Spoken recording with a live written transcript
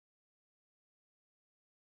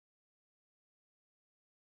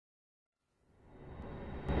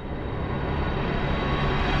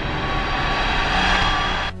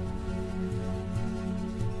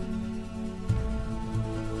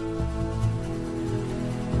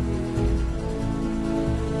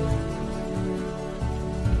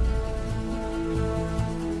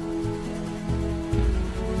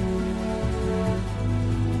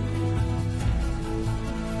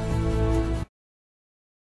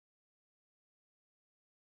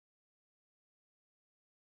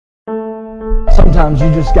Sometimes you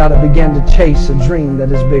just got to begin to chase a dream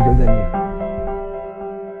that is bigger than you.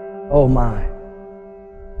 Oh my.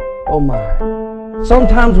 Oh my.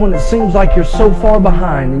 Sometimes when it seems like you're so far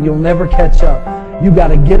behind and you'll never catch up, you got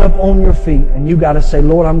to get up on your feet and you got to say,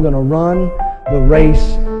 Lord, I'm going to run the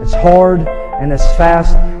race as hard and as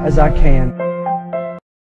fast as I can.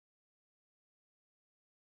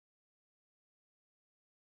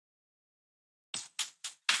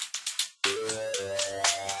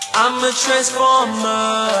 I'm a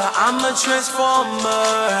transformer, I'm a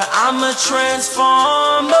transformer, I'm a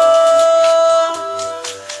transformer.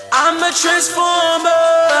 I'm a transformer,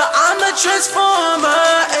 I'm a transformer.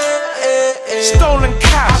 Stolen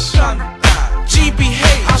cash,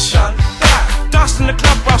 GBH, dust in the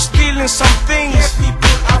club while stealing some things.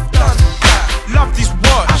 Love this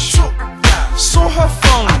watch, saw her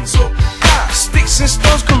phone. Sticks and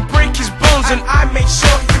stones can break his bones, and I made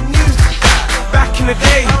sure he knew. Back in the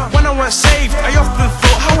day, when I weren't saved, I often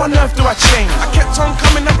thought, how on earth do I change? I kept on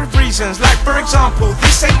coming up with reasons, like for example,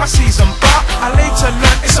 this ain't my season. But I later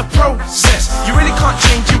learned it's a process. You really can't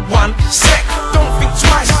change it one sec. Don't think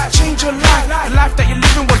twice, change your life. The life that you're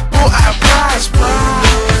living was bought at a price. You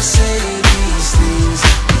know I say these things,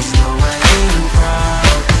 you know I ain't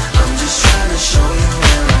proud. I'm just trying to show you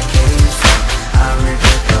where I came from. I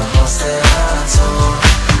regret the horse that I took.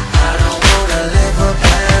 I don't wanna live a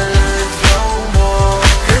bad life no more,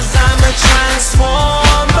 'cause I'm a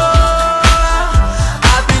transformer.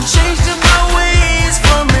 I've been changed in my ways,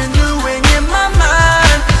 from renewing in my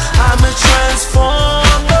mind. I'm a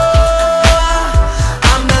transformer.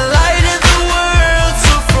 I'm the light of the world,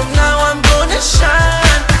 so from now I'm gonna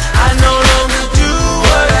shine. I no longer do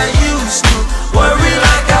what I used to, worry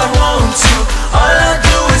like I want to. All I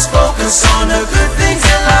do is focus on the good things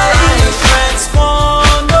in life. I'm a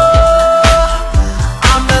transformer.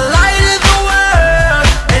 I'm the light of the world,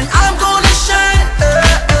 and I'm gonna shine.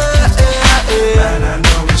 And I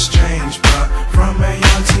know it's strange, but from a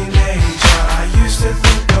young teenager, I used to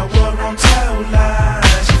think the world won't tell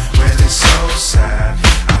lies. Well, it's so sad,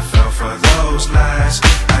 I fell for those lies.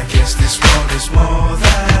 I guess this world is more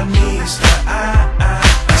than meets the eye.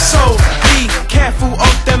 So be careful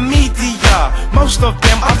of the media, most of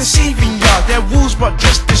them are deceiving ya. They're wolves but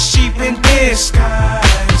just the sheep in disguise.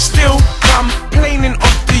 Still complaining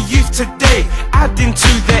of the youth today, adding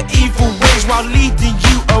to their evil ways while leading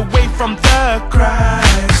you away from the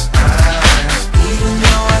Christ. Even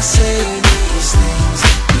though I say these things,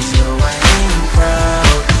 you know I ain't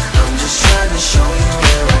proud. I'm just trying to show you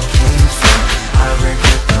where I came from. I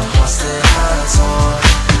regret the horse that I tore.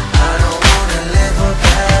 I don't wanna live a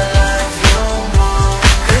bad life no more,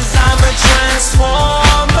 'cause I'm a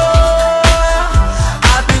transformer.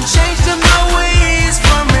 I've been changed in my ways,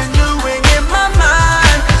 from renewing in my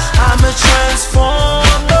mind. I'm a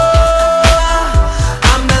transformer.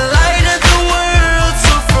 I'm the light of the world,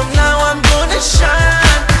 so from now I'm gonna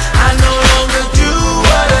shine. I no longer do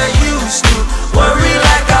what I used to, worry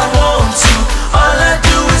like I want to. All I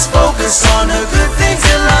do is focus on the good things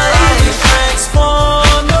in life. I'm a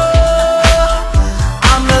transformer.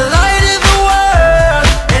 I'm the light of the world,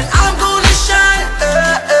 and I'm gonna shine.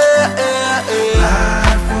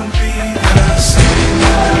 Life won't be the same.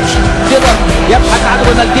 Gol, e attaccato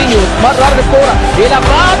Ronaldinho, sbarra la scuola, e la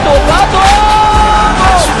Pato, Pato!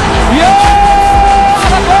 Yeah!